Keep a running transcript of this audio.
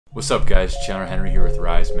What's up guys, Chandler Henry here with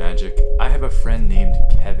Rise Magic. I have a friend named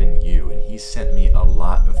Kevin Yu and he sent me a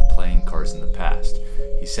lot of playing cards in the past.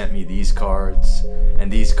 He sent me these cards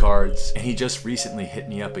and these cards, and he just recently hit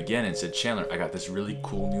me up again and said, Chandler, I got this really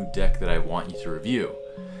cool new deck that I want you to review.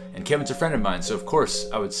 And Kevin's a friend of mine, so of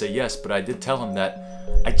course I would say yes, but I did tell him that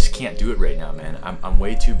I just can't do it right now, man. I'm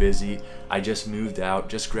way too busy. I just moved out,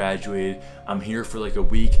 just graduated. I'm here for like a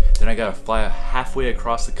week, then I gotta fly halfway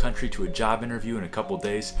across the country to a job interview in a couple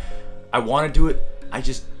days. I wanna do it, I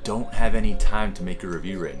just don't have any time to make a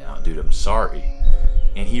review right now, dude, I'm sorry.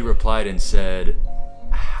 And he replied and said,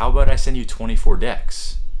 how about I send you 24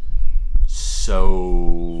 decks?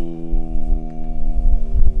 So...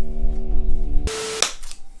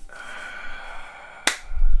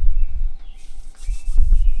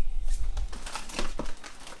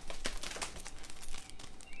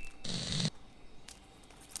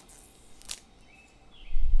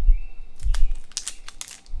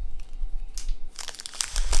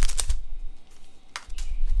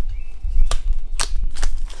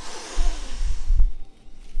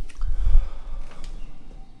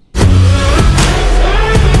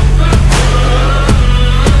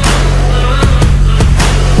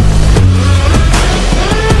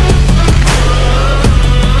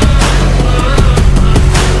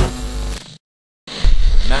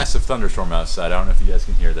 Massive thunderstorm outside. I don't know if you guys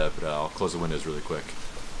can hear that, but I'll close the windows really quick.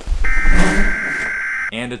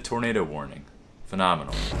 And a tornado warning.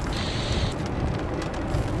 Phenomenal.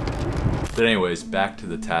 But anyways, back to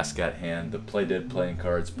the task at hand. The Play Dead playing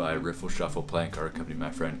cards by Riffle Shuffle Playing Card Company, my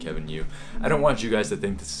friend Kevin Yu. I don't want you guys to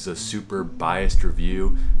think this is a super biased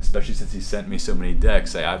review, especially since he sent me so many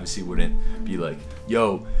decks. I obviously wouldn't be like,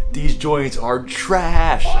 yo, these joints are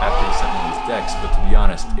trash after he sent me these decks. But to be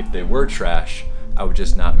honest, if they were trash, I would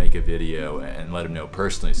just not make a video and let him know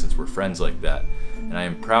personally, since we're friends like that. And I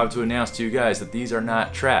am proud to announce to you guys that these are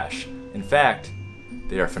not trash. In fact,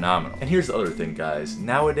 they are phenomenal. And here's the other thing, guys.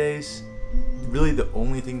 Nowadays, really the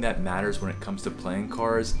only thing that matters when it comes to playing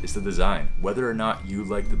cards is the design, whether or not you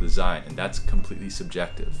like the design, and that's completely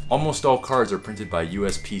subjective. Almost all cards are printed by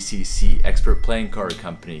USPCC, Expert Playing Card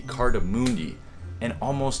Company, Cardamundi, and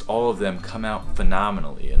almost all of them come out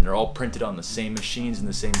phenomenally, and they're all printed on the same machines and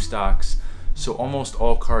the same stocks. So almost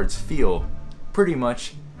all cards feel pretty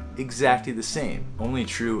much exactly the same. Only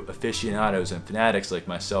true aficionados and fanatics like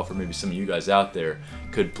myself, or maybe some of you guys out there,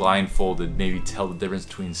 could blindfolded maybe tell the difference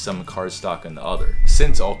between some card stock and the other.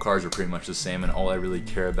 Since all cards are pretty much the same and all I really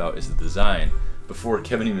care about is the design, before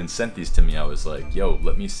Kevin even sent these to me, I was like, yo,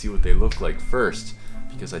 let me see what they look like first,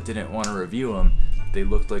 because I didn't want to review them if they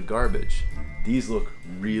looked like garbage. These look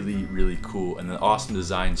really, really cool, and the awesome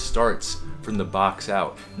design starts from the box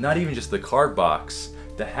out. Not even just the card box,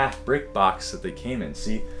 the half brick box that they came in.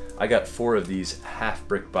 See, I got 4 of these half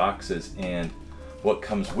brick boxes, and what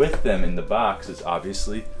comes with them in the box is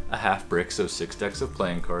obviously a half brick, so 6 decks of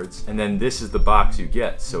playing cards. And then this is the box you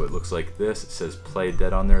get, so it looks like this. It says Play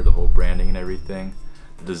Dead on there, the whole branding and everything.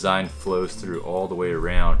 The design flows through all the way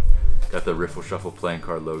around. Got the Riffle Shuffle playing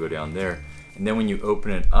card logo down there. And then when you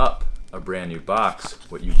open it up, a brand new box,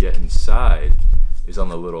 what you get inside is on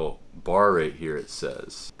the little bar right here. It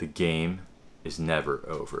says, the game is never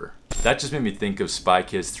over. That just made me think of Spy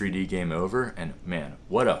Kids 3D Game Over, and man,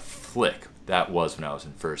 what a flick that was when I was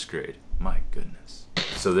in 1st grade. My goodness.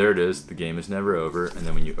 So there it is, the game is never over, and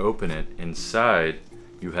then when you open it, inside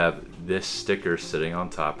you have this sticker sitting on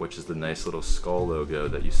top, which is the nice little skull logo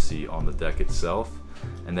that you see on the deck itself,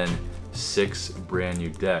 and then 6 brand new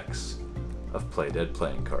decks of Play Dead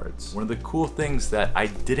playing cards. One of the cool things that I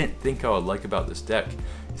didn't think I would like about this deck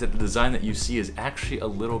is that the design that you see is actually a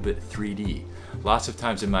little bit 3D. Lots of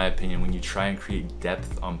times, in my opinion, when you try and create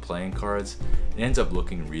depth on playing cards, it ends up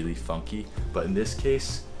looking really funky, but in this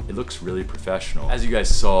case, it looks really professional. As you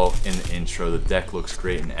guys saw in the intro, the deck looks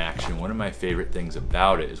great in action. One of my favorite things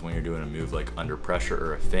about it is when you're doing a move like Under Pressure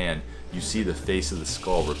or a Fan, you see the face of the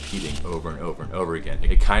skull repeating over and over and over again.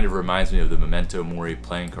 It kind of reminds me of the Memento Mori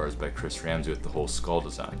playing cards by Chris Ramsey with the whole skull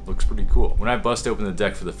design. Looks pretty cool. When I bust open the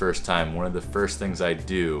deck for the first time, one of the first things I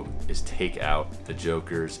do is take out the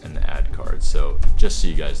jokers and the ad cards. So just so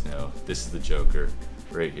you guys know, this is the joker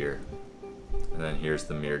right here. And then here's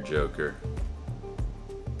the mirror joker.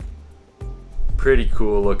 Pretty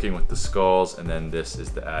cool looking with the skulls, and then this is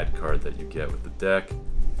the ad card that you get with the deck.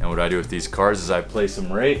 And what I do with these cards is I place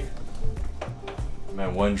them right in my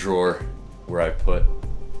one drawer where I put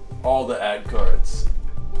all the ad cards.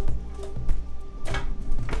 You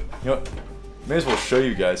know what? May as well show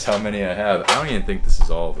you guys how many I have. I don't even think this is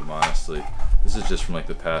all of them, honestly. This is just from like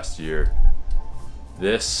the past year.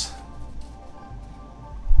 This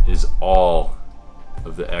is all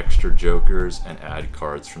of the extra jokers and ad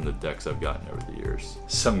cards from the decks I've gotten over the years.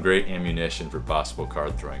 Some great ammunition for possible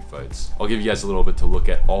card throwing fights. I'll give you guys a little bit to look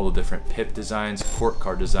at all the different pip designs, court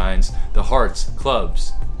card designs, the hearts,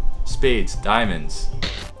 clubs, spades, diamonds,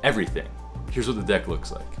 everything. Here's what the deck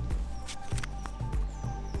looks like.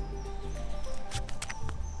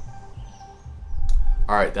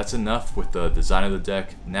 Alright, that's enough with the design of the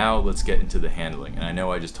deck. Now let's get into the handling. And I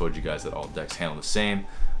know I just told you guys that all decks handle the same,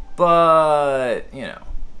 but, you know,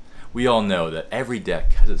 we all know that every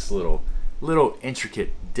deck has its little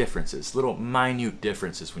intricate differences, little minute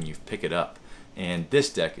differences when you pick it up. And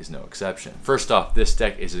this deck is no exception. First off, this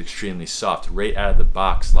deck is extremely soft. Right out of the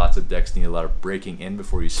box, lots of decks need a lot of breaking in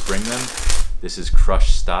before you spring them. This is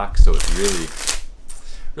crushed stock, so it really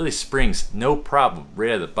springs no problem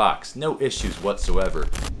right out of the box. No issues whatsoever.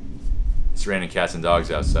 It's raining cats and dogs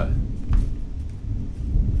outside.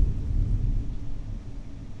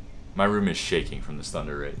 My room is shaking from this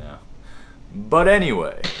thunder right now. But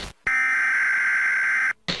anyway,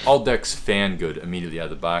 all decks fan good immediately out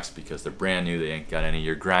of the box because they're brand new, they ain't got any of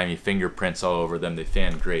your grimy fingerprints all over them, they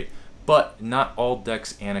fan great. But not all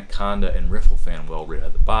decks Anaconda and Riffle fan well right out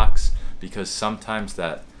of the box because sometimes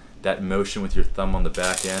that motion with your thumb on the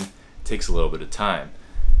back end takes a little bit of time.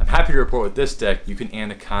 I'm happy to report with this deck, you can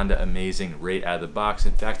Anaconda amazing right out of the box.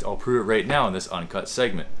 In fact, I'll prove it right now in this uncut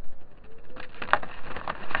segment.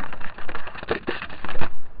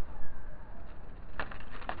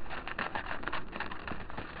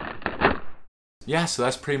 Yeah, so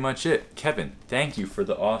that's pretty much it. Kevin, thank you for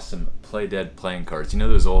the awesome Play Dead playing cards. You know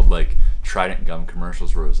those old like Trident gum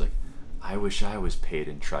commercials where it was like, I wish I was paid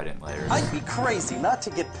in Trident layers. I'd be crazy not to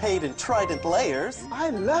get paid in Trident layers. I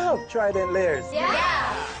love Trident layers.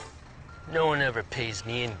 Yeah! No one ever pays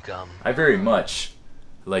me in gum. I very much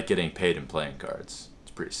like getting paid in playing cards.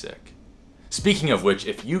 It's pretty sick. Speaking of which,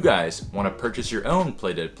 if you guys want to purchase your own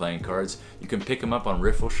Play Dead playing cards, you can pick them up on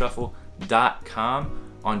riffleshuffle.com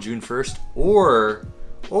on June 1st, or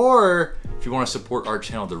if you want to support our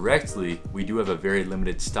channel directly, we do have a very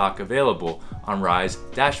limited stock available on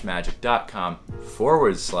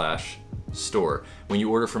rise-magic.com/store. When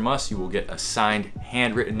you order from us, you will get a signed,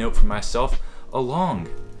 handwritten note from myself along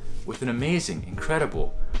with an amazing,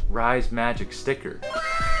 incredible Rise Magic sticker.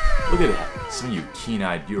 Look at that. Some of you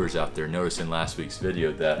keen-eyed viewers out there noticed in last week's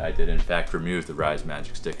video that I did in fact remove the Rise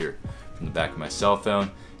Magic sticker from the back of my cell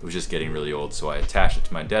phone. It was just getting really old, so I attached it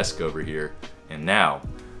to my desk over here, and now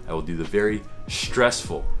I will do the very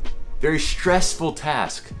stressful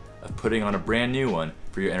task of putting on a brand new one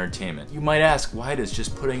for your entertainment. You might ask, why does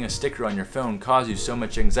just putting a sticker on your phone cause you so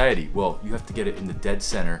much anxiety? Well, you have to get it in the dead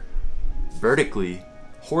center, vertically,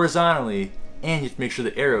 horizontally, and you have to make sure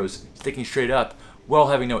the arrow's sticking straight up while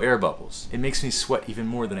having no air bubbles. It makes me sweat even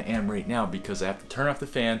more than I am right now because I have to turn off the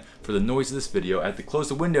fan for the noise of this video. I have to close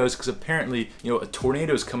the windows because apparently, you know, a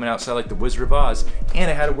tornado's coming outside like the Wizard of Oz, and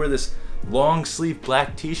I had to wear this long sleeve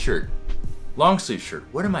black t-shirt. Long sleeve shirt,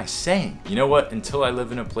 what am I saying? You know what, until I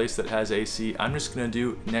live in a place that has AC, I'm just gonna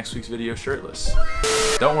do next week's video shirtless.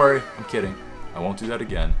 Don't worry, I'm kidding. I won't do that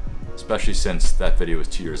again, especially since that video was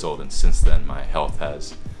 2 years old and since then my health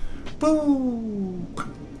has boom.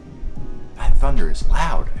 That thunder is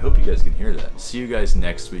loud. I hope you guys can hear that. See you guys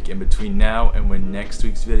next week. In between now and when next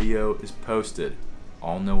week's video is posted,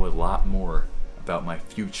 I'll know a lot more about my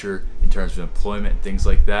future in terms of employment and things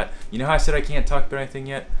like that. You know how I said I can't talk about anything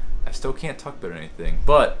yet? I still can't talk about anything,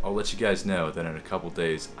 but I'll let you guys know that in a couple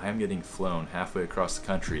days I am getting flown halfway across the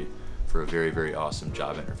country for a very, very awesome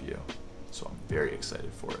job interview. So I'm very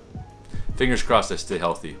excited for it. Fingers crossed I stay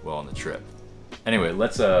healthy while on the trip. Anyway,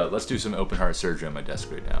 let's do some open heart surgery on my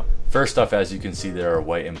desk right now. First off, as you can see, there are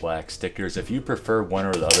white and black stickers. If you prefer one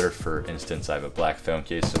or the other, for instance, I have a black phone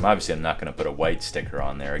case, so obviously I'm not going to put a white sticker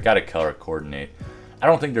on there. I got to color coordinate. I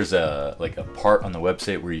don't think there's a part on the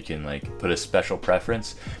website where you can like put a special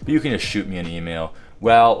preference, but you can just shoot me an email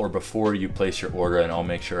well or before you place your order, and I'll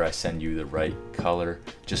make sure I send you the right color.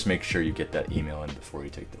 Just make sure you get that email in before you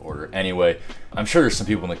take the order. Anyway, I'm sure there's some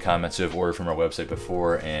people in the comments who have ordered from our website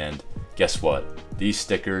before, and guess what? These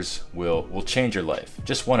stickers will change your life.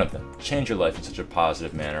 Just one of them. Change your life in such a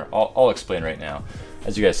positive manner. I'll explain right now.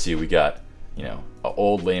 As you guys see, we got, you know, an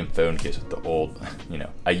old lame phone case with the old, you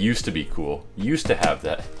know, I used to be cool. Used to have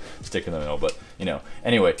that stick in the middle, but, you know.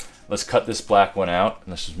 Anyway, let's cut this black one out, and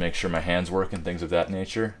let's just make sure my hands work and things of that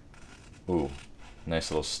nature. Ooh,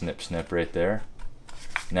 nice little snip right there.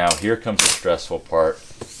 Now, here comes the stressful part.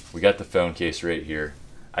 We got the phone case right here.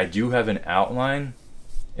 I do have an outline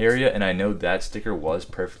area, and I know that sticker was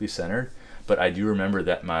perfectly centered, but I do remember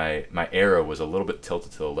that my arrow was a little bit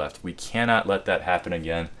tilted to the left. We cannot let that happen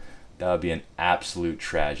again. That would be an absolute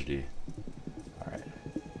tragedy. All right,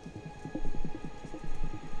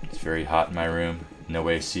 very hot in my room. No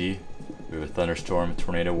AC. We have a thunderstorm,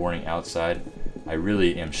 tornado warning outside. I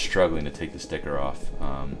really am struggling to take the sticker off.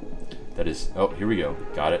 That is, oh, here we go.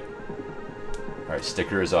 Got it. All right,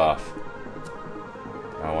 sticker is off.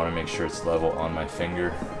 I want to make sure it's level on my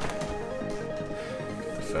finger.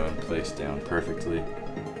 The phone placed down perfectly.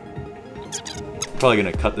 Probably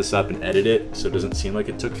gonna cut this up and edit it so it doesn't seem like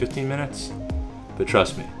it took 15 minutes. But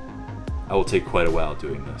trust me, I will take quite a while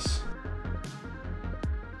doing this.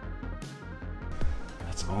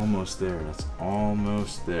 That's almost there, that's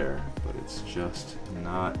almost there, but it's just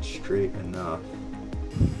not straight enough.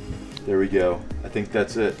 There we go. I think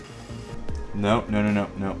that's it. No.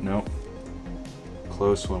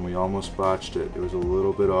 Close one, we almost botched it. It was a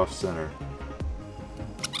little bit off center.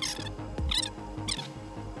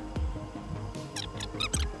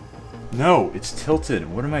 No, it's tilted.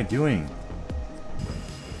 What am I doing?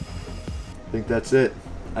 I think that's it.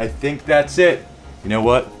 I think that's it. You know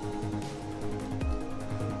what?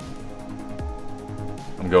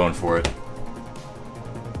 I'm going for it.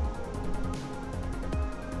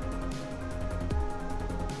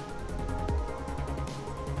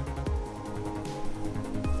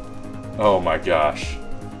 Oh my gosh.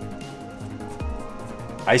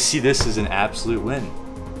 I see this as an absolute win.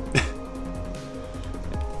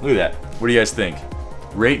 Look at that. What do you guys think?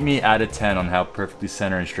 Rate me out of 10 on how perfectly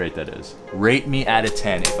center and straight that is. Rate me out of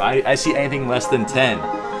 10. If I see anything less than 10,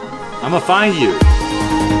 I'm gonna find you.